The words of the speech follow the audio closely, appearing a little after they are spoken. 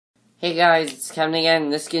Hey guys, it's Kevin again.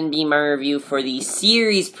 This is going to be my review for the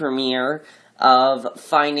series premiere of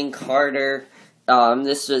Finding Carter.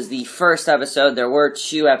 This was the first episode. There were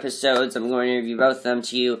 2 episodes. I'm going to review both of them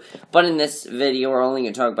to you. But in this video, we're only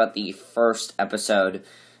going to talk about the first episode.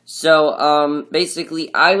 So,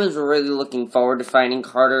 basically, I was really looking forward to Finding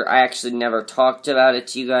Carter. I actually never talked about it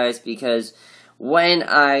to you guys because when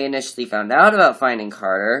I initially found out about Finding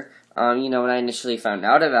Carter, when I initially found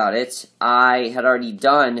out about it, I had already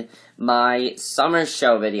done my summer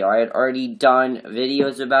show video. I had already done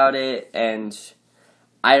videos about it, and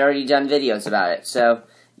I had already done videos about it. So,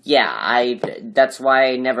 yeah, that's why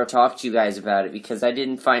I never talked to you guys about it, because I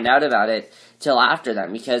didn't find out about it till after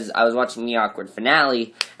that, because I was watching the awkward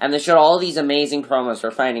finale, and they showed all these amazing promos for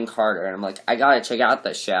Finding Carter, and I'm like, I gotta check out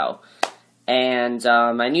this show. And,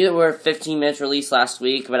 I knew there were 15 minutes released last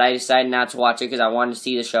week, but I decided not to watch it because I wanted to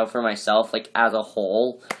see the show for myself, like, as a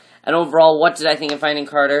whole. And overall, what did I think of Finding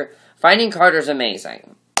Carter? Finding Carter's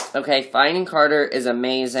amazing. Okay, Finding Carter is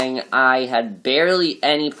amazing. I had barely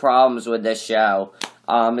any problems with this show.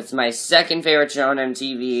 It's my second favorite show on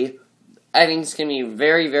MTV. I think it's going to be a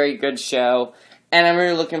very, very good show. And I'm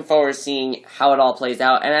really looking forward to seeing how it all plays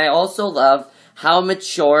out. And I also love how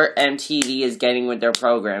mature MTV is getting with their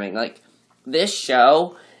programming. Like, this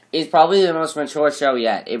show is probably the most mature show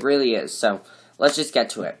yet. It really is. So, let's just get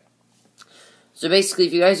to it. So basically,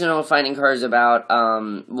 if you guys don't know what Finding Carter is about,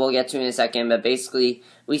 we'll get to it in a second, but basically,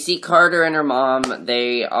 we see Carter and her mom.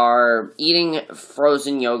 They are eating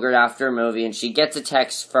frozen yogurt after a movie, and she gets a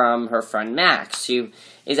text from her friend Max, who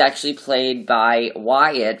is actually played by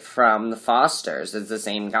Wyatt from The Fosters. It's the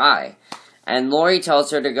same guy. And Lori tells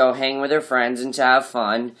her to go hang with her friends and to have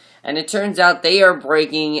fun, and it turns out they are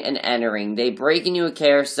breaking and entering. They break into a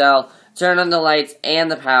carousel, turn on the lights and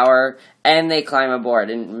the power, and they climb aboard.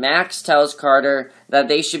 And Max tells Carter that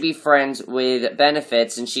they should be friends with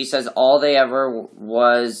benefits, and she says all they ever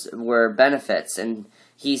were benefits, and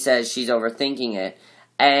he says she's overthinking it.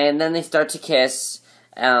 And then they start to kiss,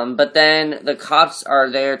 but then the cops are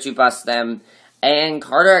there to bust them, and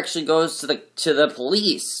Carter actually goes to the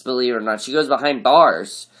police, believe it or not. She goes behind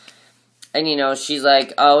bars. And, she's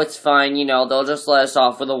like, oh, it's fine, they'll just let us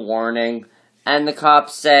off with a warning. And the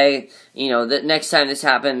cops say, that next time this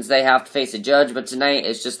happens, they have to face a judge, but tonight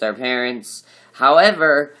it's just their parents.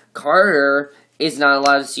 However, Carter is not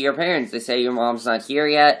allowed to see her parents. They say your mom's not here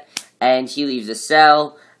yet, and he leaves the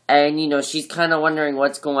cell. And, she's kind of wondering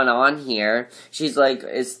what's going on here. She's like,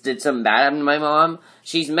 did something bad happen to my mom?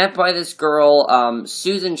 She's met by this girl,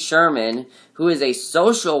 Susan Sherman, who is a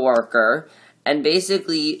social worker, and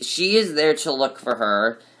basically, she is there to look for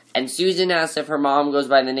her. And Susan asks if her mom goes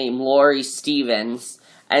by the name Lori Stevens,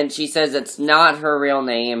 and she says it's not her real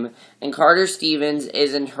name, and Carter Stevens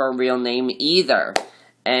isn't her real name either.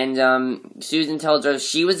 And Susan tells her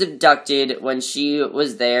she was abducted when she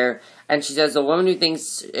was there, and she says the woman who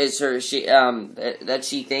thinks is her, that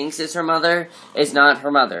she thinks is her mother is not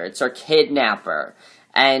her mother. It's her kidnapper.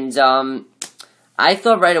 And I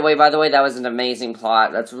thought right away, by the way, that was an amazing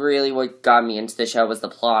plot. That's really what got me into the show, was the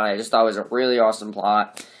plot. I just thought it was a really awesome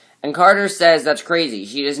plot. And Carter says that's crazy.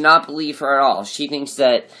 She does not believe her at all. She thinks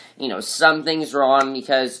that, something's wrong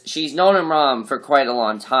because she's known her mom for quite a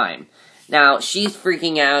long time. Now, she's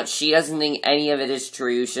freaking out. She doesn't think any of it is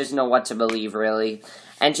true. She doesn't know what to believe, really.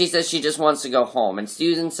 And she says she just wants to go home. And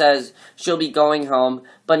Susan says she'll be going home,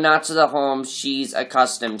 but not to the home she's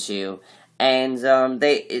accustomed to. And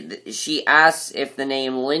she asks if the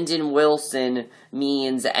name Lyndon Wilson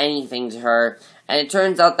means anything to her, and it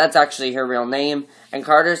turns out that's actually her real name, and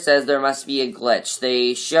Carter says there must be a glitch.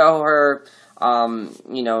 They show her,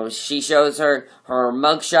 she shows her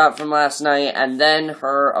mugshot from last night, and then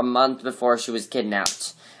her a month before she was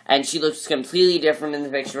kidnapped. And she looks completely different in the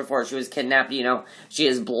picture before she was kidnapped, she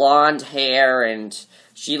has blonde hair, and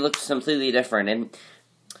she looks completely different, and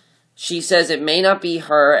she says it may not be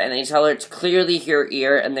her, and they tell her to clearly her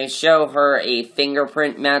ear, and they show her a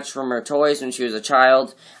fingerprint match from her toys when she was a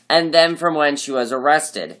child, and then from when she was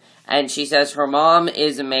arrested. And she says her mom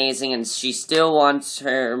is amazing, and she still wants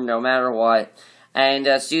her no matter what. And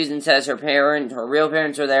Susan says her real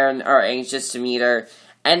parents are there and are anxious to meet her.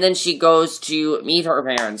 And then she goes to meet her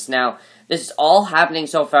parents. Now, this is all happening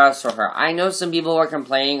so fast for her. I know some people are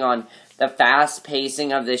complaining on the fast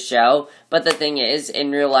pacing of this show, but the thing is,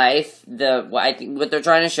 in real life, I think what they're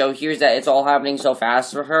trying to show here is that it's all happening so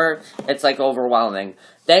fast for her, it's like overwhelming.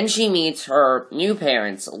 Then she meets her new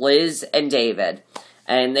parents, Liz and David,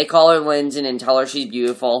 and they call her Lyndon and tell her she's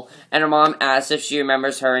beautiful, and her mom asks if she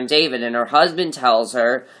remembers her and David, and her husband tells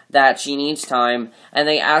her that she needs time, and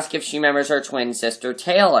they ask if she remembers her twin sister,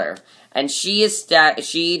 Taylor, and she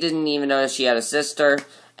didn't even know she had a sister.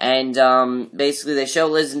 And basically, they show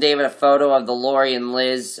Liz and David a photo of the Lori and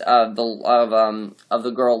Liz of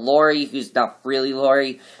the girl Lori, who's not really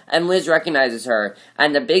Lori, and Liz recognizes her.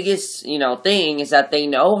 And the biggest thing is that they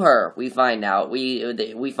know her. We find out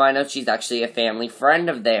we find out she's actually a family friend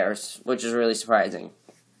of theirs, which is really surprising.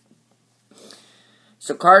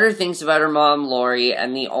 So Carter thinks about her mom Lori,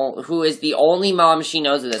 and who is the only mom she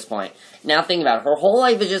knows at this point. Now think about it. Her whole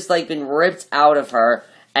life has just been ripped out of her.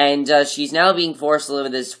 And she's now being forced to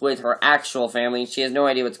live with her actual family. She has no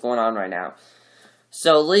idea what's going on right now.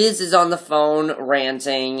 So Liz is on the phone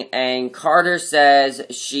ranting, and Carter says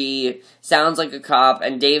she sounds like a cop,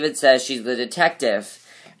 and David says she's the detective.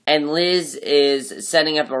 And Liz is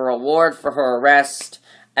setting up a reward for her arrest,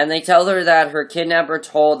 and they tell her that her kidnapper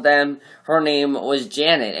told them her name was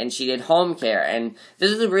Janet, and she did home care. And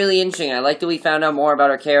this is really interesting. I like that we found out more about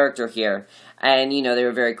her character here. And, they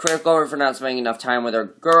were very critical of her for not spending enough time with her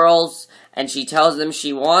girls. And she tells them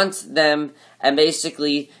she wants them. And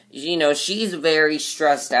basically, she's very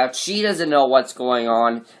stressed out. She doesn't know what's going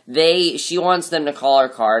on. She wants them to call her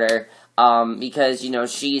Carter. Because,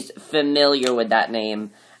 she's familiar with that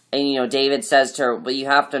name. And, David says to her, but you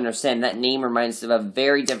have to understand, that name reminds us of a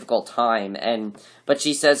very difficult time. But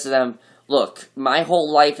she says to them, look, my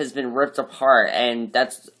whole life has been ripped apart, and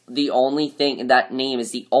that's the only thing, that name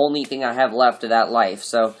is the only thing I have left of that life.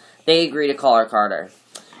 So they agree to call her Carter.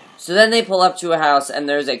 So then they pull up to a house, and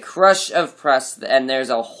there's a crush of press, and there's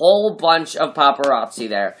a whole bunch of paparazzi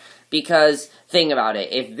there. Because, think about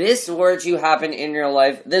it, if this were to happen in your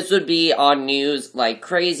life, this would be on news like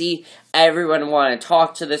crazy. Everyone would want to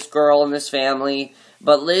talk to this girl and this family.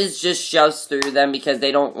 But Liz just shoves through them because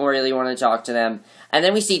they don't really want to talk to them. And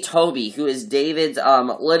then we see Toby, who is David's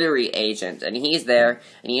literary agent, and he's there,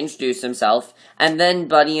 and he introduced himself. And then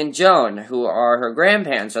Buddy and Joan, who are her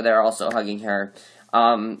grandparents, are there also hugging her.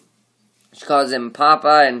 She calls him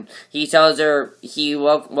Papa, and he tells her he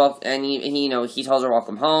tells her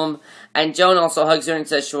welcome home. And Joan also hugs her and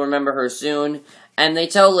says she'll remember her soon. And they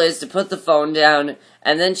tell Liz to put the phone down,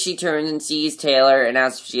 and then she turns and sees Taylor and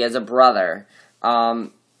asks if she has a brother.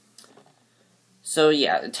 So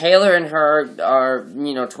yeah, Taylor and her are,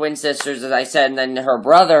 twin sisters, as I said, and then her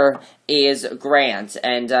brother is Grant.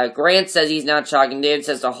 And Grant says he's not shocking. David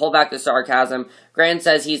says to hold back the sarcasm. Grant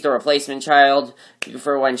says he's the replacement child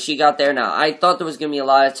for when she got there. Now, I thought there was going to be a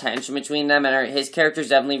lot of tension between them, and his character is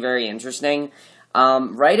definitely very interesting.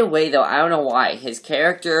 Right away, though, I don't know why. His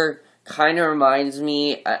character kind of reminds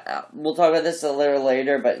me, we'll talk about this a little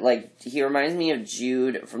later, but, he reminds me of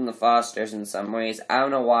Jude from the Fosters in some ways. I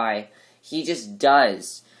don't know why. He just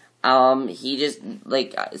does. He just,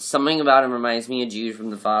 something about him reminds me of Jude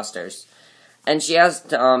from the Fosters. And she asked,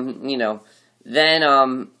 then,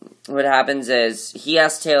 what happens is, he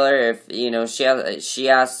asks Taylor if, she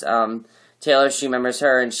asks, Taylor if she remembers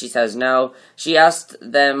her, and she says no. She asked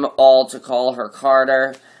them all to call her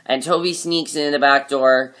Carter, and Toby sneaks in the back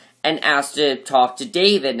door and asks to talk to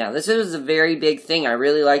David. Now, this was a very big thing. I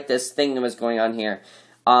really like this thing that was going on here.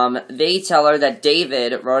 They tell her that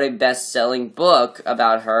David wrote a best-selling book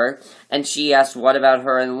about her, and she asks, what about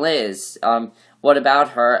her and Liz? What about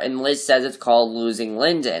her? And Liz says it's called Losing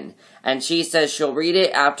Lyndon. And she says she'll read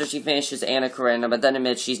it after she finishes Anna Karenina, but then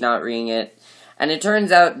admits she's not reading it. And it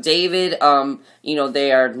turns out David,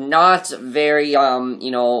 they are not very,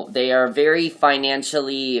 they are very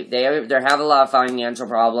financially, they have a lot of financial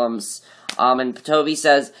problems. And Toby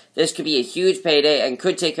says this could be a huge payday and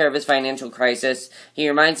could take care of his financial crisis. He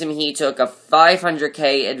reminds him he took a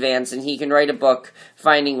 $500K advance and he can write a book,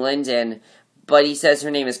 Finding Lyndon. But he says her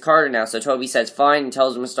name is Carter now, so Toby says fine and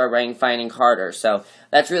tells him to start writing Finding Carter. So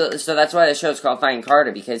that's why the show's called Finding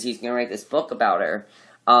Carter, because he's going to write this book about her.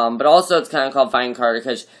 But also it's kind of called Finding Carter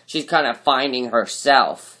because she's kind of finding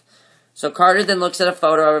herself. So Carter then looks at a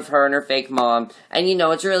photo of her and her fake mom, and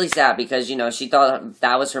it's really sad because, she thought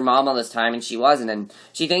that was her mom all this time, and she wasn't, and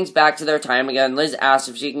she thinks back to their time again. Liz asks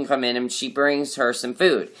if she can come in, and she brings her some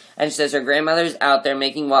food, and she says her grandmother's out there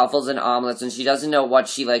making waffles and omelets, and she doesn't know what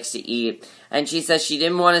she likes to eat, and she says she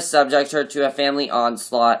didn't want to subject her to a family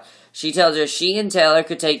onslaught. She tells her she and Taylor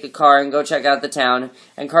could take the car and go check out the town,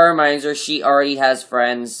 and Carter reminds her she already has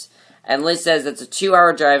friends. And Liz says it's a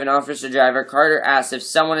 2-hour drive and offers to drive her. Carter asks if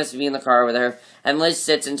someone is to be in the car with her. And Liz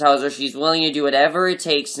sits and tells her she's willing to do whatever it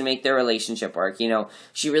takes to make their relationship work.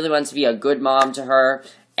 She really wants to be a good mom to her.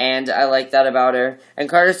 And I like that about her. And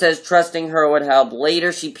Carter says trusting her would help.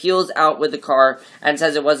 Later, she peels out with the car and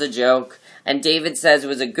says it was a joke. And David says it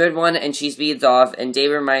was a good one, and she speeds off. And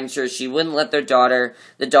David reminds her she wouldn't let the daughter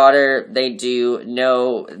they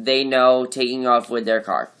know, taking off with their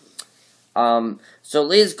car. So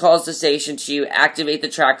Liz calls the station to activate the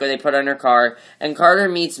tracker they put on her car, and Carter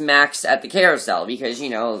meets Max at the carousel because,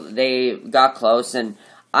 they got close, and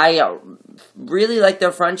I really like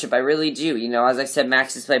their friendship. I really do. As I said,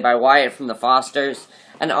 Max is played by Wyatt from the Fosters,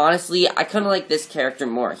 and honestly, I kind of like this character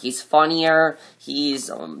more. He's funnier, he's,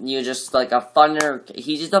 just like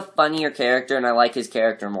he's just a funnier character, and I like his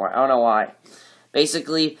character more. I don't know why.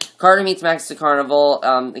 Basically, Carter meets Max at the carnival,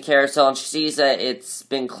 the carousel, and she sees that it's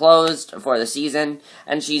been closed for the season,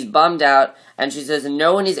 and she's bummed out, and she says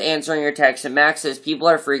no one is answering her text, and Max says people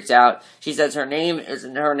are freaked out. She says her name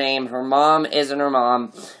isn't her name, her mom isn't her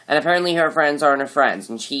mom, and apparently her friends aren't her friends,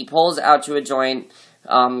 and she pulls out to a joint.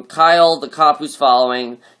 Kyle, the cop who's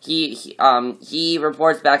following, he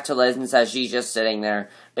reports back to Liz and says she's just sitting there.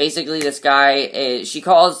 Basically, this guy, she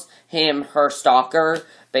calls him her stalker,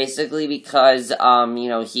 basically because,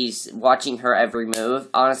 he's watching her every move.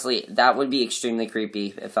 Honestly, that would be extremely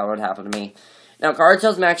creepy if that would happen to me. Now, Carter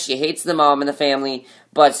tells Max she hates the mom and the family,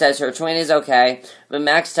 but says her twin is okay. But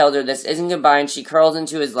Max tells her this isn't goodbye, and she curls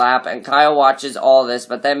into his lap, and Kyle watches all this,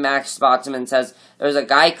 but then Max spots him and says there's a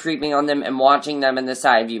guy creeping on them and watching them in the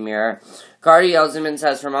side view mirror. Carter yells at him and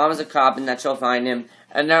says her mom is a cop and that she'll find him.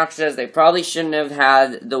 And Max says they probably shouldn't have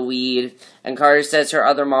had the weed. And Carter says her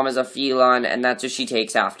other mom is a feline, and that's what she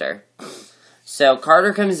takes after. So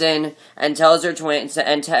Carter comes in and tells her twins,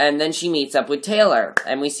 and then she meets up with Taylor.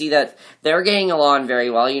 And we see that they're getting along very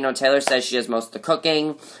well. Taylor says she does most of the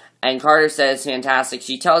cooking. And Carter says fantastic.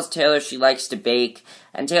 She tells Taylor she likes to bake.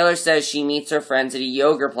 And Taylor says she meets her friends at a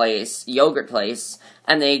yogurt place.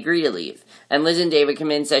 And they agree to leave. And Liz and David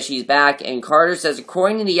come in and says she's back, and Carter says,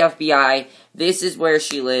 according to the FBI, this is where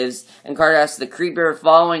she lives, and Carter asks the creeper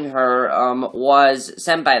following her, was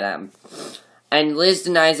sent by them. And Liz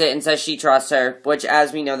denies it and says she trusts her, which,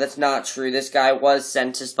 as we know, that's not true. This guy was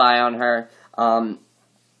sent to spy on her. That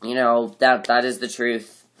is the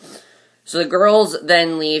truth. So the girls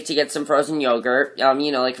then leave to get some frozen yogurt,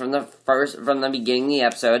 from the beginning of the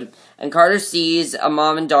episode. And Carter sees a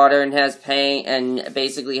mom and daughter and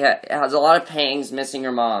basically has a lot of pangs missing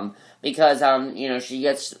her mom. Because, she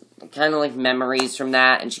gets kind of memories from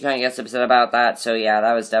that, and she kind of gets upset about that. So yeah,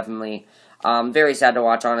 that was definitely, very sad to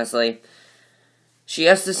watch, honestly. She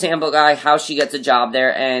asks the sample guy how she gets a job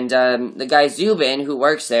there, and the guy Zubin, who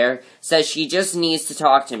works there, says she just needs to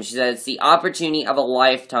talk to him. She says it's the opportunity of a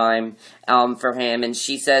lifetime for him, and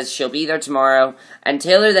she says she'll be there tomorrow. And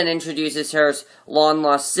Taylor then introduces her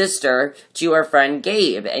long-lost sister to her friend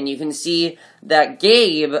Gabe, and you can see that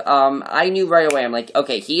Gabe, I knew right away, I'm like,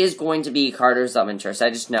 okay, he is going to be Carter's love interest,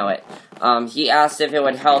 I just know it. He asked if it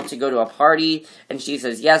would help to go to a party, and she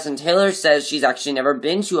says yes, and Taylor says she's actually never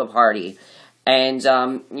been to a party. And,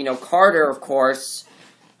 Carter, of course,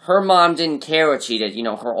 her mom didn't care what she did,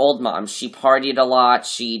 her old mom. She partied a lot,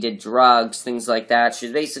 she did drugs, things like that. She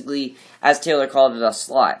was basically, as Taylor called it, a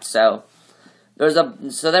slut. So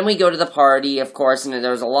then we go to the party, of course, and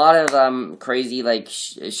there's a lot of, crazy,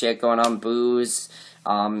 shit going on, booze,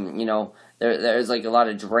 there's, a lot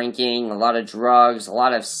of drinking, a lot of drugs, a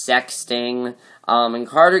lot of sexting, and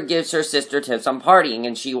Carter gives her sister tips on partying,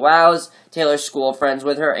 and she wows Taylor's school friends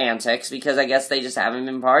with her antics, because I guess they just haven't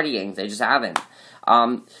been partying. They just haven't.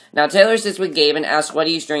 Now Taylor sits with Gabe and asks what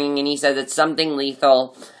he's drinking, and he says it's something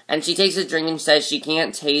lethal, and she takes a drink and says she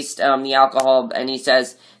can't taste, the alcohol, and he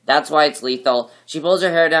says that's why it's lethal. She pulls her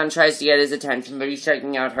hair down and tries to get his attention, but he's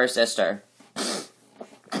checking out her sister.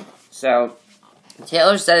 So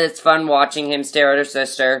Taylor said it's fun watching him stare at her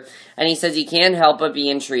sister, and he says he can't help but be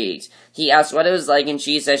intrigued. He asks what it was like, and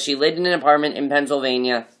she says she lived in an apartment in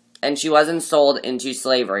Pennsylvania, and she wasn't sold into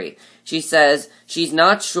slavery. She says she's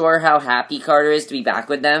not sure how happy Carter is to be back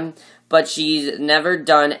with them, but she's never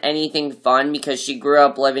done anything fun because she grew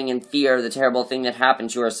up living in fear of the terrible thing that happened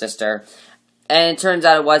to her sister. And it turns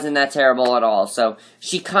out it wasn't that terrible at all. So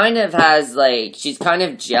she kind of has, she's kind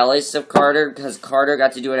of jealous of Carter because Carter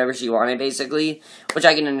got to do whatever she wanted, basically, which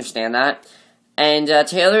I can understand that. And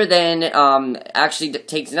Taylor then actually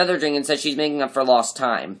takes another drink and says she's making up for lost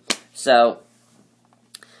time. So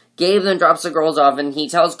Gabe then drops the girls off, and he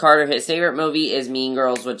tells Carter his favorite movie is Mean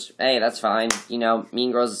Girls, which, hey, that's fine.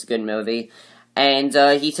 Mean Girls is a good movie. And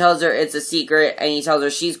he tells her it's a secret, and he tells her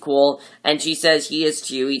she's cool, and she says he is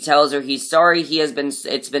too. He tells her he's sorry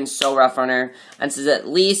it's been so rough on her, and says at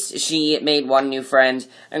least she made one new friend.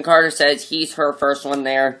 And Carter says he's her first one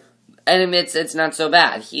there, and admits it's not so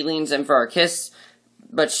bad. He leans in for a kiss,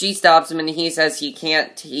 but she stops him, and he says he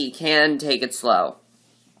can take it slow.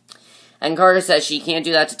 And Carter says she can't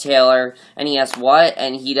do that to Taylor, and he asks what,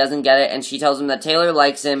 and he doesn't get it, and she tells him that Taylor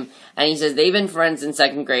likes him, and he says they've been friends in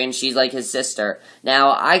 2nd grade, and she's like his sister.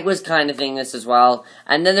 Now, I was kind of thinking this as well,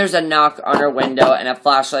 and then there's a knock on her window, and a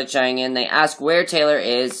flashlight shining in. They ask where Taylor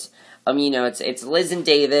is. It's Liz and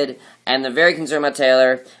David, and they're very concerned about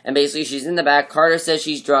Taylor, and basically she's in the back. Carter says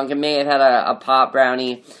she's drunk and may have had a pop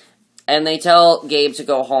brownie, and they tell Gabe to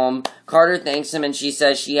go home. Carter thanks him, and she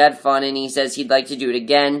says she had fun, and he says he'd like to do it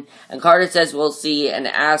again, and Carter says we'll see, and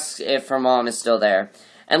asks if her mom is still there.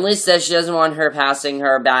 And Liz says she doesn't want her passing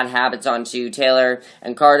her bad habits on to Taylor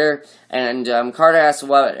and Carter, and Carter asks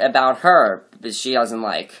what about her that she doesn't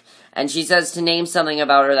like. And she says to name something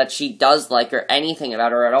about her that she does like, or anything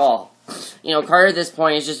about her at all. Carter at this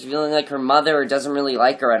point is just feeling like her mother doesn't really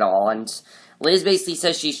like her at all, and Liz basically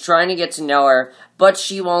says she's trying to get to know her, but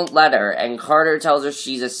she won't let her, and Carter tells her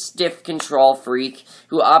she's a stiff control freak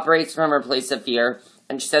who operates from her place of fear,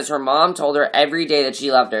 and she says her mom told her every day that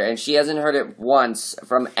she loved her, and she hasn't heard it once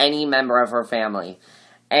from any member of her family.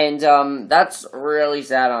 And that's really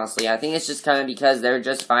sad, honestly. I think it's just kind of because they're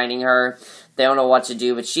just finding her, they don't know what to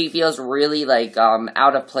do, but she feels really,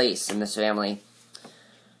 out of place in this family.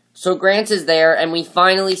 So Grant is there, and we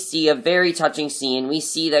finally see a very touching scene. We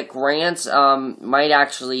see that Grant might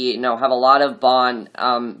actually, have a lot of bond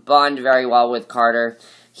very well with Carter.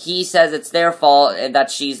 He says it's their fault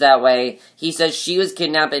that she's that way. He says she was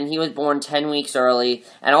kidnapped and he was born 10 weeks early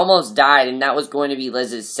and almost died, and that was going to be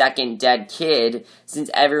Liz's second dead kid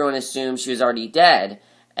since everyone assumed she was already dead.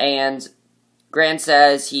 And Grant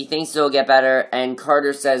says he thinks it'll get better, and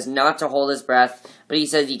Carter says not to hold his breath, but he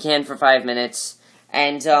says he can for 5 minutes.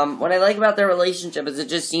 And what I like about their relationship is it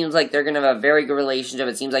just seems like they're going to have a very good relationship.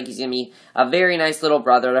 It seems like he's going to be a very nice little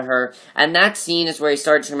brother to her. And that scene is where he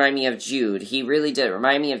started to remind me of Jude. He really did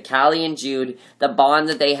remind me of Callie and Jude, the bond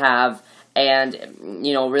that they have. And,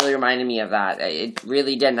 really reminded me of that. It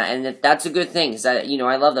really did. And that's a good thing, because, I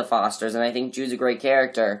love the Fosters, and I think Jude's a great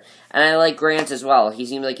character. And I like Grant as well. He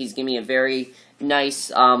seems like he's giving me a very nice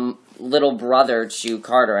little brother to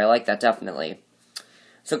Carter. I like that, definitely.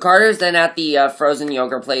 So Carter's then at the frozen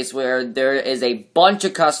yogurt place where there is a bunch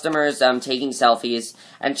of customers taking selfies,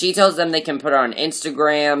 and she tells them they can put her on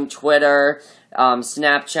Instagram, Twitter,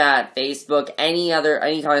 Snapchat, Facebook, any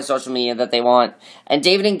kind of social media that they want. And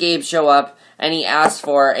David and Gabe show up, and he asks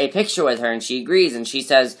for a picture with her, and she agrees, and she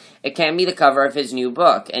says it can be the cover of his new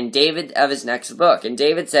book, of his next book. And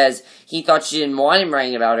David says he thought she didn't want him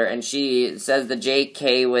writing about her, and she says the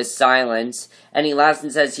JK was silent, and he laughs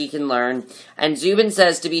and says he can learn. And Zubin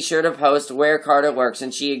says to be sure to post where Carter works,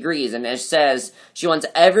 and she agrees, and says she wants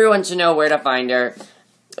everyone to know where to find her.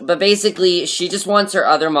 But basically, she just wants her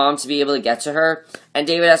other mom to be able to get to her. And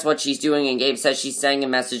David asks what she's doing, and Gabe says she's sending a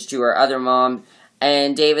message to her other mom.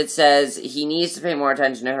 And David says he needs to pay more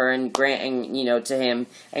attention to her and Grant, to him.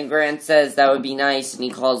 And Grant says that would be nice, and he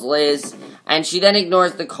calls Liz. And she then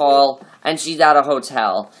ignores the call, and she's at a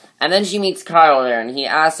hotel. And then she meets Kyle there, and he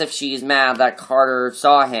asks if she's mad that Carter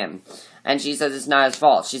saw him. And she says it's not his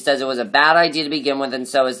fault. She says it was a bad idea to begin with, and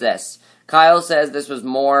so is this. Kyle says this was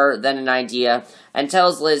more than an idea, and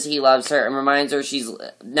tells Liz he loves her, and reminds her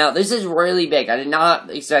Now, this is really big. I did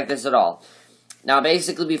not expect this at all. Now,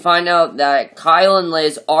 basically, we find out that Kyle and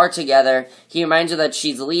Liz are together. He reminds her that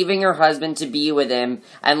she's leaving her husband to be with him,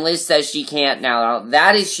 and Liz says she can't now. Now,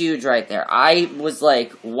 that is huge right there. I was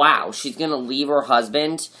like, wow, she's going to leave her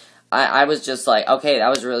husband? I was just like, okay, that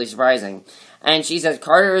was really surprising. And she says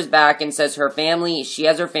Carter is back and says she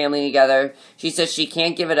has her family together. She says she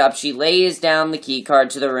can't give it up. She lays down the key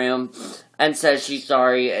card to the room and says she's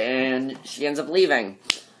sorry, and she ends up leaving.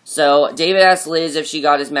 So David asks Liz if she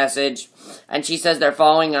got his message, and she says they're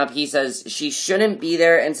following up. He says she shouldn't be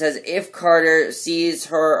there, and says if Carter sees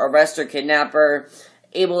her arrest or kidnap her,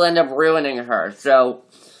 it will end up ruining her. So,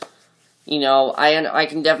 I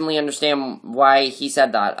can definitely understand why he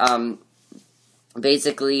said that.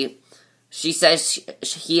 Basically, she says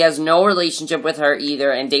he has no relationship with her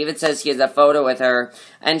either, and David says he has a photo with her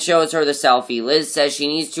and shows her the selfie. Liz says she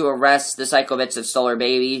needs to arrest the psycho bitch that stole her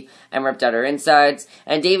baby and ripped out her insides,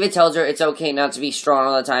 and David tells her it's okay not to be strong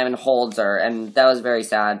all the time and holds her, and that was very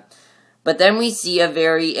sad. But then we see a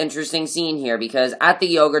very interesting scene here, because at the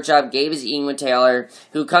yogurt shop, Gabe is eating with Taylor,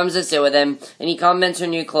 who comes to sit with him, and he compliments her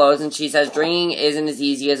new clothes, and she says drinking isn't as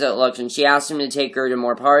easy as it looks, and she asks him to take her to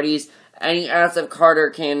more parties, and he asks if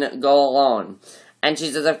Carter can go alone. And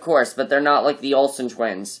she says, of course, but they're not like the Olsen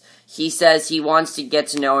twins. He says he wants to get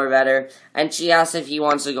to know her better, and she asks if he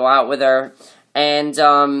wants to go out with her,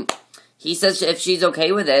 and he says if she's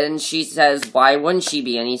okay with it, and she says why wouldn't she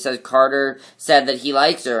be, and he says Carter said that he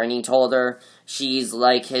likes her, and he told her she's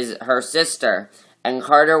like her sister. And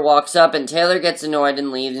Carter walks up, and Taylor gets annoyed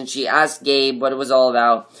and leaves, and she asks Gabe what it was all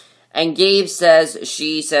about. And Gabe says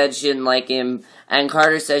she said she didn't like him, and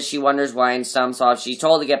Carter says she wonders why and stomps off. She's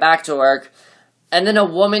told to get back to work. And then a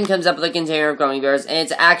woman comes up with a container of gummy bears, and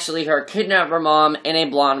it's actually her kidnapper mom in a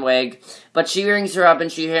blonde wig. But she rings her up,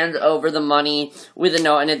 and she hands over the money with a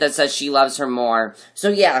note in it that says she loves her more. So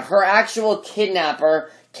yeah, her actual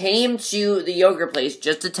kidnapper came to the yogurt place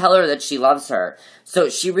just to tell her that she loves her. So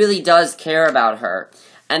she really does care about her.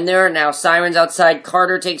 And there are now sirens outside.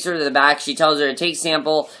 Carter takes her to the back. She tells her to take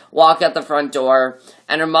sample, walk out the front door.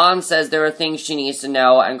 And her mom says there are things she needs to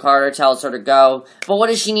know, and Carter tells her to go. But what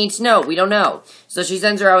does she need to know? We don't know. So she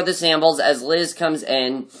sends her out with the samples as Liz comes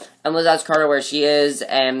in. And Liz asks Carter where she is,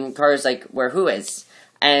 and Carter's like, where who is?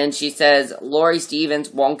 And she says Lori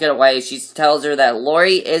Stevens won't get away. She tells her that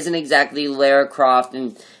Lori isn't exactly Lara Croft.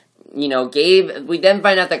 And, you know, Gabe, we then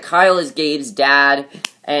find out that Kyle is Gabe's dad.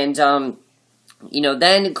 And, you know,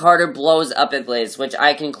 then Carter blows up at Liz, which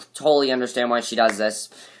I can totally understand why she does this.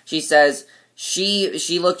 She says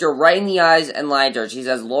she looked her right in the eyes and lied to her. She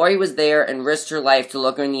says Lori was there and risked her life to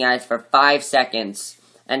look her in the eyes for 5 seconds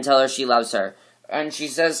and tell her she loves her. And she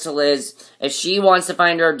says to Liz, if she wants to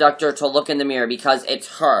find her abductor, to look in the mirror because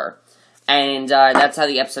it's her. And that's how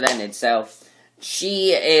the episode ended. So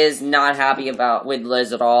she is not happy with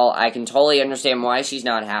Liz at all. I can totally understand why she's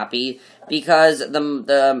not happy. Because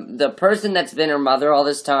the person that's been her mother all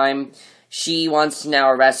this time, she wants to now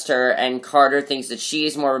arrest her, and Carter thinks that she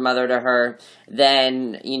is more of a mother to her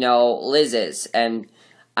than, you know, Liz is. And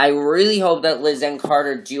I really hope that Liz and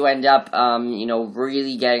Carter do end up, you know,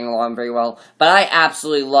 really getting along very well. But I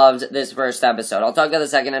absolutely loved this first episode. I'll talk about the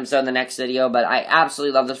second episode in the next video, but I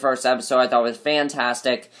absolutely loved this first episode. I thought it was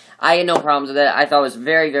fantastic. I had no problems with it. I thought it was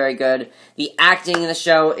very, very good. The acting in the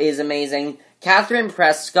show is amazing. Catherine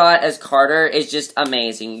Prescott as Carter is just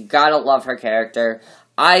amazing. You gotta love her character.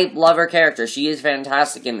 I love her character. She is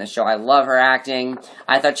fantastic in this show. I love her acting.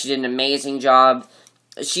 I thought she did an amazing job.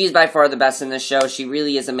 She's by far the best in this show. She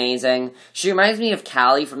really is amazing. She reminds me of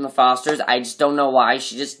Callie from The Fosters. I just don't know why.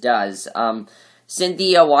 She just does.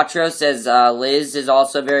 Cynthia Watros says Liz is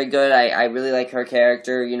also very good. I really like her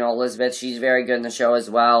character. You know, Elizabeth, she's very good in the show as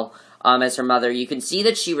well. As her mother. You can see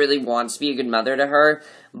that she really wants to be a good mother to her,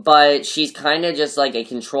 but she's kind of just like a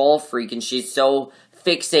control freak, and she's so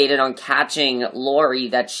fixated on catching Lori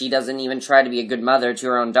that she doesn't even try to be a good mother to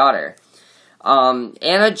her own daughter.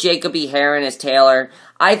 Anna Jacoby Heron as Taylor.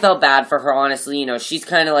 I felt bad for her, honestly. You know, she's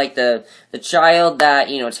kind of like the child that,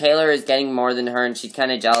 you know, Taylor is getting more than her, and she's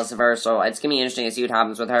kind of jealous of her, so it's going to be interesting to see what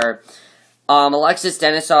happens with her. Alexis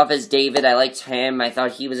Denisoff as David. I liked him. I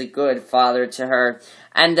thought he was a good father to her.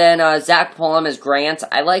 And then Zach Pullum as Grant.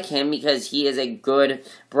 I like him because he is a good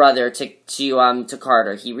brother to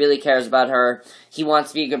Carter. He really cares about her. He wants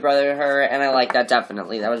to be a good brother to her, and I like that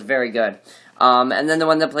definitely. That was very good. And then the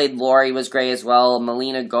one that played Lori was great as well,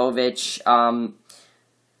 Melina Govich. And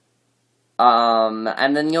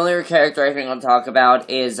then the only other character I think I'll talk about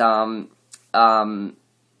is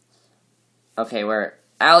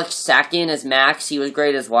Alex Sakin as Max. He was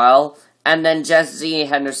great as well. And then Jesse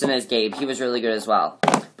Henderson as Gabe. He was really good as well.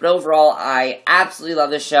 But overall, I absolutely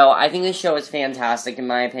love this show. I think this show is fantastic, in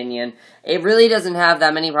my opinion. It really doesn't have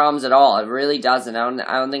that many problems at all. It really doesn't. I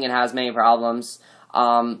don't think it has many problems.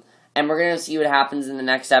 And we're going to see what happens in the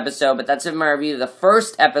next episode. But that's it for my review of the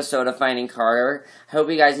first episode of Finding Carter. I hope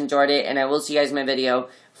you guys enjoyed it. And I will see you guys in my video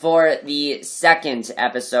for the second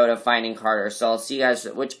episode of Finding Carter. So I'll see you guys,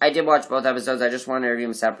 which I did watch both episodes. I just wanted to review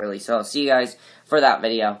them separately. So I'll see you guys for that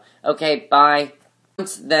video. Okay, bye.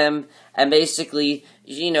 Them, and basically,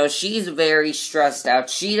 you know, she's very stressed out.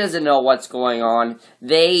 She doesn't know what's going on.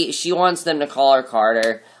 She wants them to call her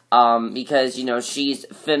Carter, because, you know, she's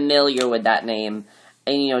familiar with that name.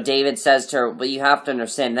 And, you know, David says to her, but you have to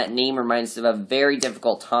understand, that name reminds us of a very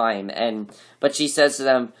difficult time. But she says to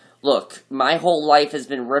them, look, my whole life has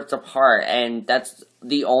been ripped apart, and that's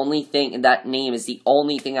the only thing, that name is the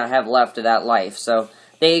only thing I have left of that life. So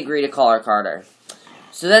they agree to call her Carter.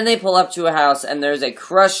 So then they pull up to a house, and there's a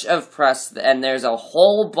crush of press, and there's a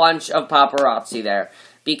whole bunch of paparazzi there.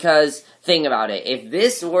 Because, think about it, if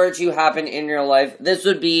this were to happen in real life, this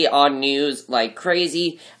would be on news like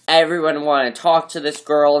crazy. Everyone would want to talk to this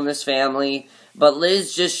girl and this family. But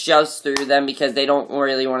Liz just shoves through them because they don't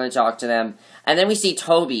really want to talk to them. And then we see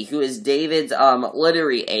Toby, who is David's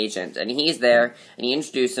literary agent, and he's there, and he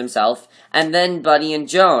introduced himself. And then Buddy and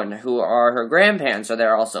Joan, who are her grandparents, are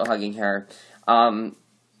there also hugging her.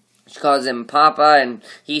 She calls him Papa, and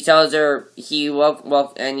he tells her he tells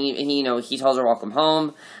her welcome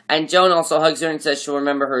home. And Joan also hugs her and says she'll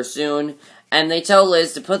remember her soon. And they tell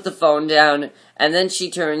Liz to put the phone down, and then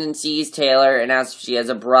she turns and sees Taylor and asks if she has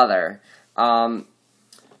a brother.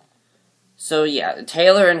 So yeah,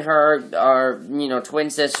 Taylor and her are, twin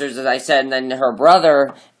sisters, as I said, and then her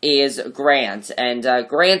brother is Grant. And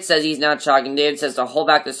Grant says he's not shocked, and David says to hold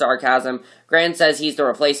back the sarcasm. Grant says he's the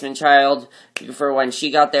replacement child for when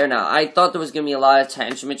she got there. Now, I thought there was going to be a lot of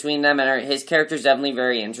tension between them, and his character's definitely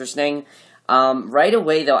very interesting. Right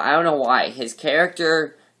away, though, I don't know why. His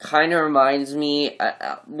character kind of reminds me,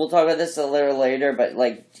 we'll talk about this a little later, but,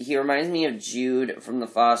 he reminds me of Jude from the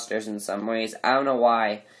Fosters in some ways. I don't know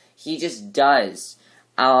why. He just does.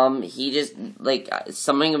 Something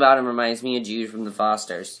about him reminds me of Jude from the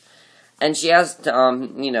Fosters. And she asked,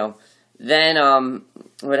 then,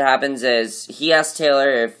 what happens is, he asks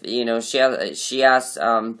Taylor if, she asks,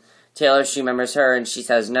 Taylor if she remembers her, and she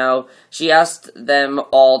says no. She asked them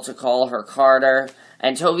all to call her Carter,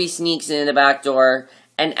 and Toby sneaks in the back door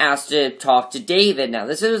and asks to talk to David. Now,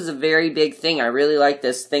 this was a very big thing. I really like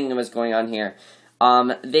this thing that was going on here.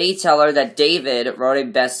 They tell her that David wrote a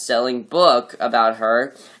best-selling book about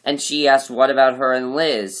her, and she asks, what about her and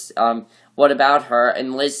Liz? What about her?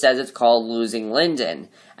 And Liz says it's called Losing Lyndon.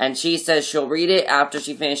 And she says she'll read it after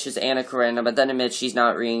she finishes Anna Karenina, but then admits she's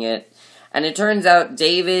not reading it. And it turns out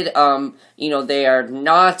David, they are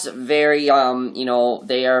not very,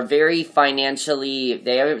 they are very financially,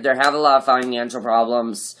 they have a lot of financial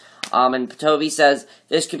problems. And Toby says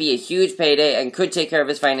this could be a huge payday and could take care of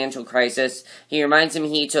his financial crisis. He reminds him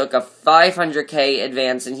he took a $500K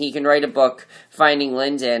advance and he can write a book, Finding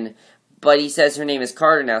Lyndon. But he says her name is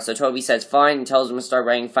Carter now, so Toby says fine and tells him to start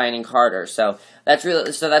writing Finding Carter. So that's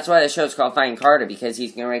why the show's called Finding Carter, because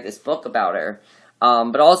he's going to write this book about her.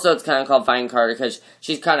 But also it's kind of called Finding Carter because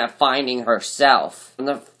she's kind of finding herself from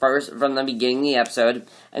the beginning of the episode.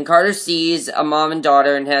 And Carter sees a mom and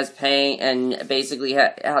daughter and has basically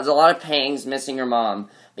has a lot of pangs missing her mom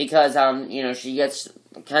because, she gets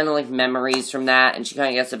kind of memories from that and she kind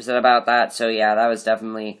of gets upset about that. So yeah, that was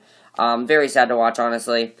definitely, very sad to watch,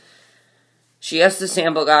 honestly. She asks the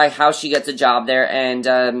sample guy how she gets a job there, and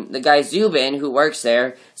the guy Zubin, who works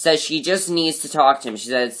there, says she just needs to talk to him. She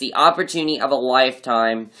says it's the opportunity of a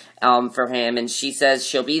lifetime for him, and she says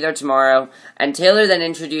she'll be there tomorrow. And Taylor then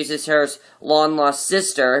introduces her long-lost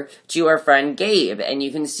sister to her friend Gabe, and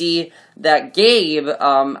you can see that Gabe,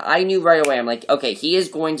 I knew right away, I'm like, okay, he is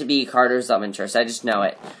going to be Carter's love interest, I just know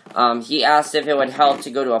it. He asked if it would help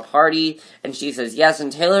to go to a party, and she says yes,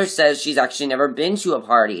 and Taylor says she's actually never been to a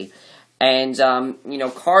party. And,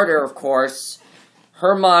 Carter, of course,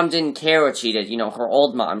 her mom didn't care what she did, her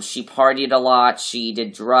old mom. She partied a lot, she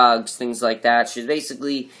did drugs, things like that. She was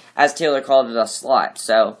basically, as Taylor called it, a slut.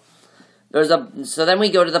 So then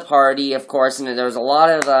we go to the party, of course, and there's a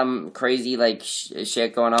lot of, crazy,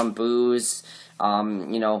 shit going on, booze,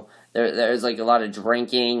 there's, a lot of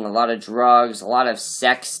drinking, a lot of drugs, a lot of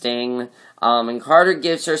sexting. And Carter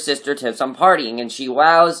gives her sister tips on partying, and she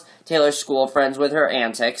wows Taylor's school friends with her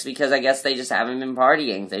antics, because I guess they just haven't been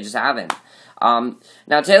partying. They just haven't.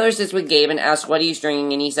 Now Taylor sits with Gabe and asks what he's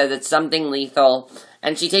drinking, and he says it's something lethal,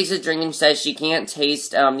 and she takes his drink and says she can't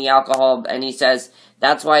taste, the alcohol, and he says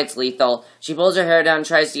that's why it's lethal. She pulls her hair down and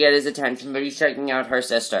tries to get his attention, but he's checking out her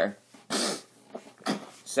sister.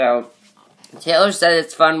 So Taylor said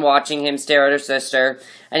it's fun watching him stare at her sister,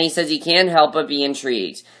 and he says he can't help but be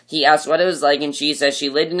intrigued. He asks what it was like, and she says she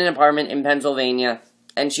lived in an apartment in Pennsylvania,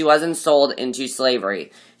 and she wasn't sold into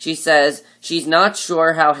slavery. She says she's not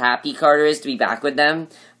sure how happy Carter is to be back with them,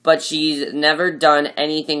 but she's never done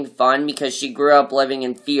anything fun because she grew up living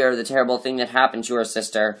in fear of the terrible thing that happened to her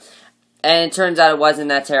sister. And it turns out it wasn't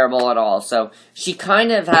that terrible at all. So she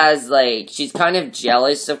kind of has, she's kind of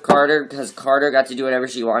jealous of Carter because Carter got to do whatever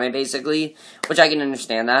she wanted, basically, which I can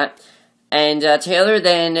understand that. And Taylor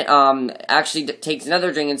then actually takes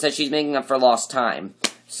another drink and says she's making up for lost time.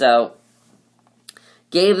 So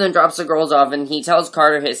Gabe then drops the girls off, and he tells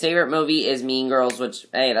Carter his favorite movie is Mean Girls, which,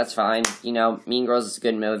 hey, that's fine. Mean Girls is a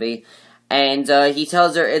good movie. And he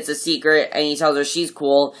tells her it's a secret, and he tells her she's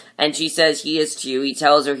cool, and she says he is too. He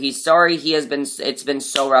tells her he's sorry it's been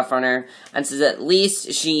so rough on her, and says at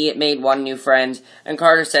least she made one new friend. And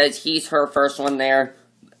Carter says he's her first one there,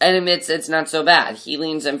 and admits it's not so bad. He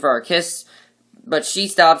leans in for a kiss, but she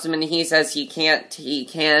stops him, and he says he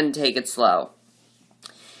can take it slow.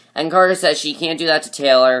 And Carter says she can't do that to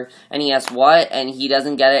Taylor, and he asks what, and he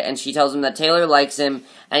doesn't get it, and she tells him that Taylor likes him,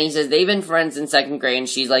 and he says they've been friends in 2nd grade, and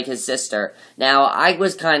she's like his sister. Now, I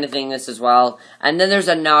was kind of thinking this as well, and then there's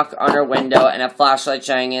a knock on her window, and a flashlight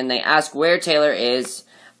shining in. They ask where Taylor is.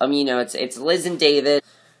 It's Liz and David.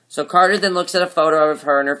 So Carter then looks at a photo of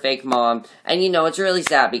her and her fake mom, and it's really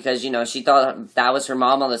sad because, she thought that was her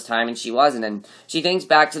mom all this time, and she wasn't, and she thinks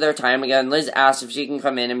back to their time again. Liz asks if she can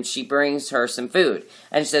come in, and she brings her some food,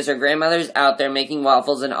 and she says her grandmother's out there making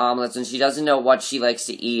waffles and omelets, and she doesn't know what she likes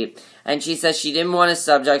to eat, and she says she didn't want to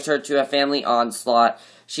subject her to a family onslaught.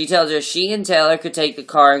 She tells her she and Taylor could take the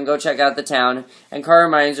car and go check out the town, and Carter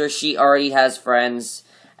reminds her she already has friends.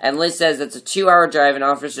 And Liz says it's a 2-hour drive and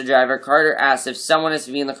offers to drive her. Carter asks if someone is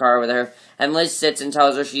to be in the car with her, and Liz sits and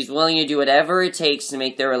tells her she's willing to do whatever it takes to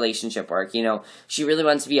make their relationship work. She really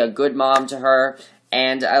wants to be a good mom to her,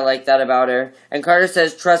 and I like that about her. And Carter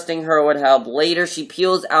says trusting her would help. Later, she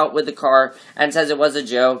peels out with the car and says it was a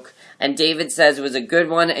joke. And David says it was a good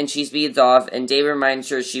one, and she speeds off, and David reminds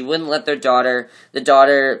her she wouldn't let the daughter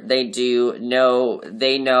they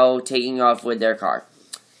know taking off with their car.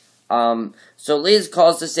 So Liz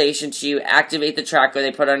calls the station to activate the tracker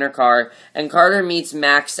they put on her car, and Carter meets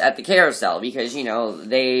Max at the carousel because,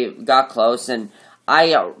 they got close, and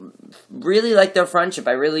I really like their friendship.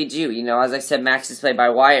 I really do. As I said, Max is played by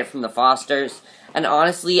Wyatt from the Fosters, and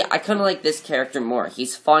honestly, I kind of like this character more.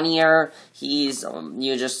 He's funnier, he's,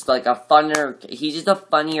 just like he's just a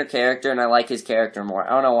funnier character, and I like his character more.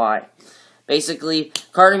 I don't know why. Basically,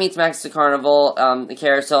 Carter meets Max at the carnival, the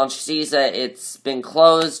carousel, and she sees that it's been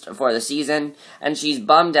closed for the season, and she's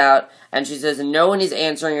bummed out, and she says no one is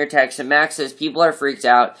answering her text, and Max says people are freaked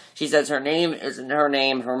out. She says her name isn't her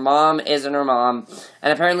name, her mom isn't her mom,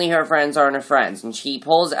 and apparently her friends aren't her friends, and she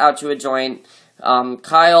pulls out to a joint.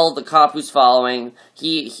 Kyle, the cop who's following,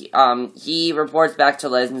 he reports back to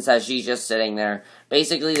Liz and says she's just sitting there.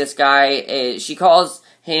 Basically, this guy, she calls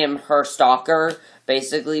him her stalker,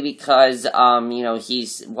 basically because,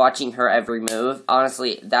 he's watching her every move.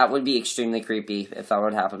 Honestly, that would be extremely creepy if that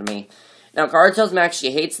would happen to me. Now, Carter tells Max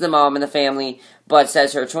she hates the mom and the family, but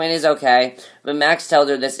says her twin is okay. But Max tells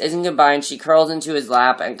her this isn't goodbye, and she curls into his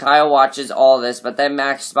lap, and Kyle watches all this, but then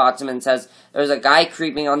Max spots him and says there's a guy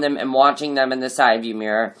creeping on them and watching them in the side view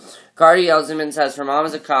mirror. Carter yells at him and says her mom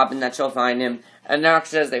is a cop and that she'll find him. And Max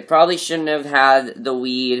says they probably shouldn't have had the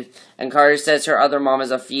weed, and Carter says her other mom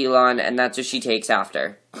is a feline, and that's what she takes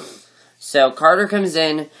after. So Carter comes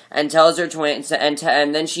in and tells her twins, and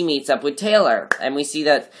then she meets up with Taylor. And we see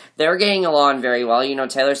that they're getting along very well.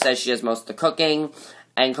 Taylor says she does most of the cooking,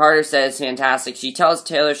 and Carter says fantastic. She tells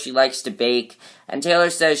Taylor she likes to bake, and Taylor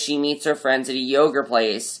says she meets her friends at a yogurt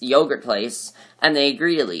place, and they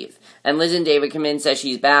agree to leave. And Liz and David come in and says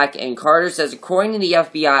she's back, and Carter says according to the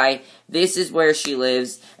FBI, this is where she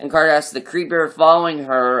lives, and Carter asks the creeper following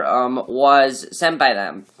her was sent by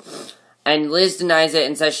them. And Liz denies it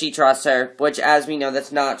and says she trusts her, which, as we know,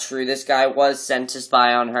 that's not true. This guy was sent to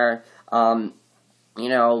spy on her.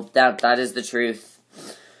 That is the truth.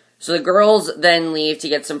 So the girls then leave to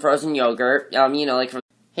get some frozen yogurt.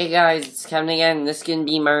 Hey guys, it's Kevin again. This can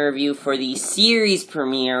be my review for the series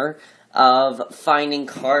premiere of Finding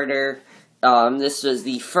Carter. This was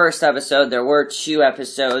the first episode. There were 2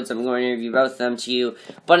 episodes. I'm going to review both of them to you.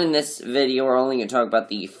 But in this video, we're only going to talk about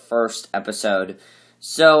the first episode.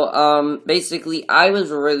 So, basically, I was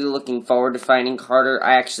really looking forward to Finding Carter.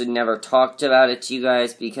 I actually never talked about it to you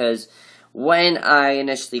guys because when I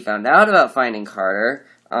initially found out about Finding Carter,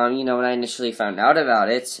 when I initially found out about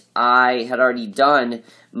it, I had already done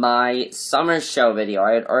my summer show video.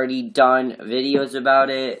 I had already done videos about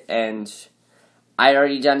it, and I had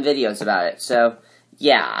already done videos about it. So,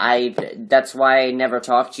 yeah, that's why I never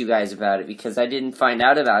talked to you guys about it, because I didn't find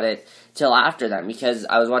out about it till after that, because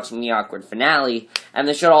I was watching the awkward finale, and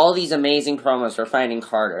they showed all these amazing promos for Finding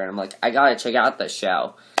Carter, and I'm like, I gotta check out this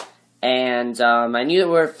show. And, I knew that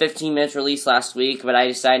we were 15 minutes released last week, but I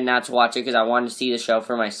decided not to watch it because I wanted to see the show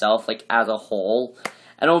for myself, as a whole.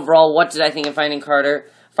 And overall, what did I think of Finding Carter?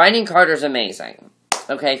 Finding Carter's amazing.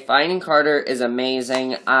 Okay, Finding Carter is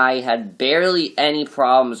amazing. I had barely any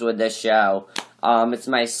problems with this show. It's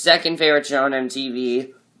my second favorite show on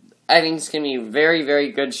MTV. I think it's going to be a very,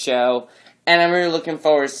 very good show, and I'm really looking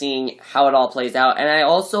forward to seeing how it all plays out. And I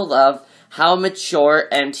also love how mature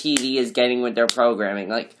MTV is getting with their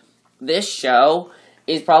programming. This show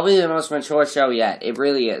is probably the most mature show yet. It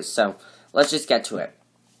really is. So, let's just get to it.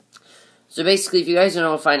 So basically, if you guys don't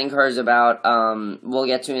know what Finding Carter is about, we'll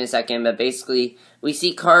get to it in a second, but basically, we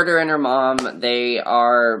see Carter and her mom. They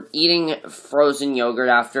are eating frozen yogurt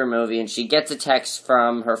after a movie, and she gets a text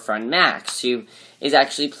from her friend Max, who is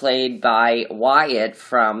actually played by Wyatt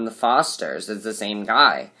from the Fosters. It's the same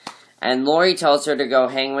guy. And Lori tells her to go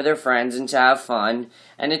hang with her friends and to have fun,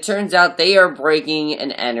 and it turns out they are breaking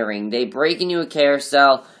and entering. They break into a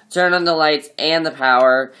carousel, turn on the lights and the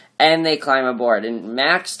power, and they climb aboard. And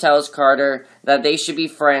Max tells Carter that they should be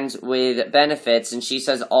friends with benefits, and she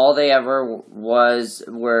says all they ever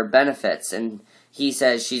were benefits, and he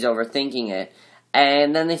says she's overthinking it.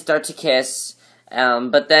 And then they start to kiss,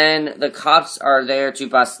 but then the cops are there to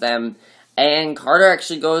bust them, and Carter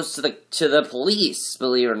actually goes to the police,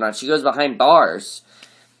 believe it or not. She goes behind bars.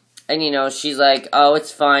 And, she's like, oh,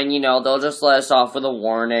 it's fine, they'll just let us off with a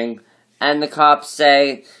warning. And the cops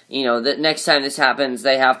say, that next time this happens,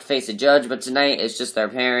 they have to face a judge, but tonight it's just their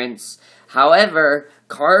parents. However,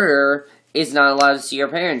 Carter is not allowed to see her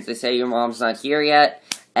parents. They say, your mom's not here yet,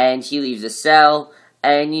 and he leaves the cell.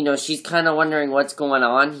 And, she's kind of wondering what's going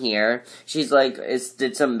on here. She's like,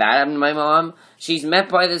 did something bad happen to my mom? She's met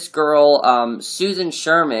by this girl, Susan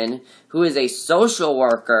Sherman, who is a social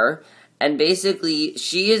worker. And basically,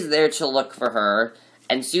 she is there to look for her.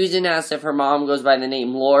 And Susan asks if her mom goes by the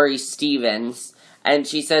name Lori Stevens. And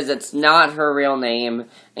she says it's not her real name.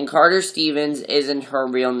 And Carter Stevens isn't her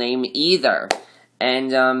real name either.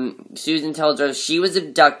 And Susan tells her she was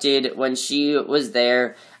abducted when she was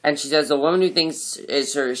there. And she says the woman who thinks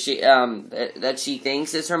is her, that she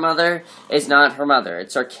thinks is her mother is not her mother.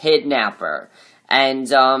 It's her kidnapper.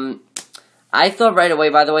 And I thought right away,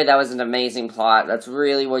 by the way, that was an amazing plot. That's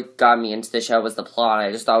really what got me into the show, was the plot.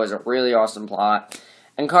 I just thought it was a really awesome plot.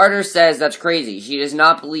 And Carter says that's crazy. She does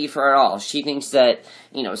not believe her at all. She thinks that,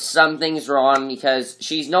 something's wrong because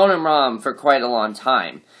she's known her mom for quite a long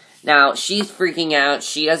time. Now, she's freaking out.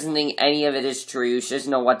 She doesn't think any of it is true. She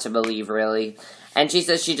doesn't know what to believe, really. And she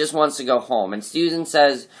says she just wants to go home. And Susan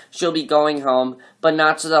says she'll be going home, but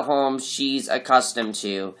not to the home she's accustomed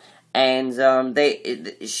to. And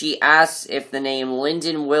she asks if the name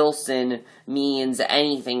Lyndon Wilson means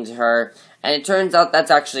anything to her. And it turns out that's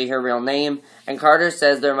actually her real name. And Carter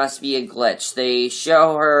says there must be a glitch. They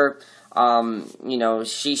show her,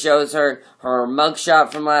 she shows her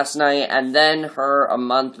mugshot from last night, and then her a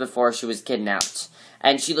month before she was kidnapped.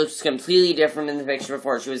 And she looks completely different in the picture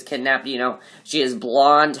before she was kidnapped. She has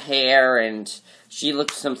blonde hair, and she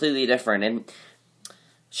looks completely different. And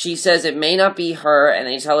she says it may not be her, and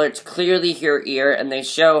they tell her to clearly her ear, and they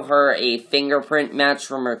show her a fingerprint match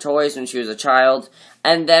from her toys when she was a child,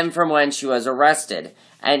 and then from when she was arrested.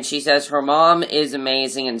 And she says her mom is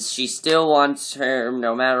amazing, and she still wants her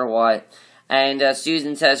no matter what. And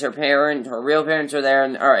Susan says her real parents are there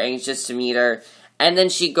and are anxious to meet her. And then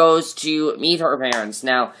she goes to meet her parents.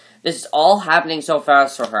 Now, this is all happening so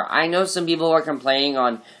fast for her. I know some people were complaining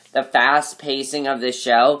on the fast pacing of this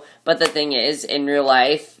show, but the thing is, in real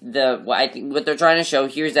life, I think what they're trying to show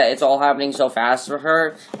here is that it's all happening so fast for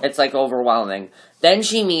her, it's like overwhelming. Then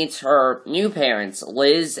she meets her new parents,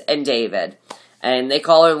 Liz and David, and they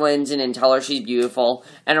call her Lyndon and tell her she's beautiful,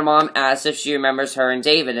 and her mom asks if she remembers her and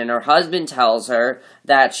David, and her husband tells her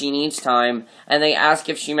that she needs time, and they ask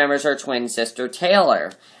if she remembers her twin sister,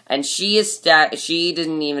 Taylor, and she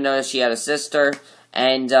didn't even know she had a sister.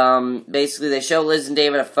 And basically, they show Liz and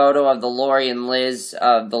David a photo of the Lori and Liz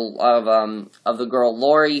of the girl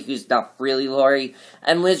Lori, who's not really Lori,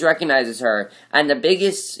 and Liz recognizes her. And the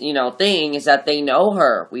biggest thing is that they know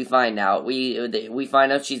her. We find out we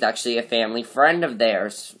find out she's actually a family friend of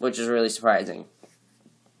theirs, which is really surprising.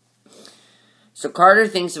 So Carter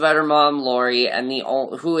thinks about her mom Lori, and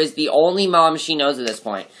who is the only mom she knows at this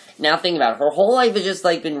point. Now think about it. Her whole life has just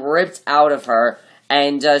been ripped out of her.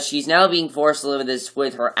 And she's now being forced to live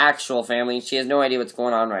with her actual family. She has no idea what's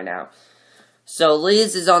going on right now. So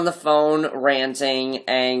Liz is on the phone ranting,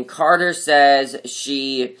 and Carter says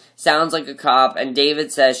she sounds like a cop, and David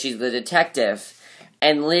says she's the detective.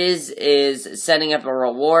 And Liz is setting up a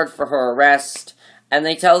reward for her arrest, and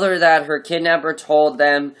they tell her that her kidnapper told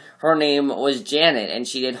them her name was Janet, and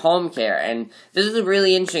she did home care. And this is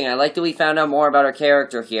really interesting. I like that we found out more about her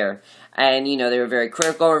character here. And, they were very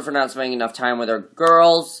critical of her for not spending enough time with her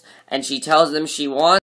girls. And she tells them she wants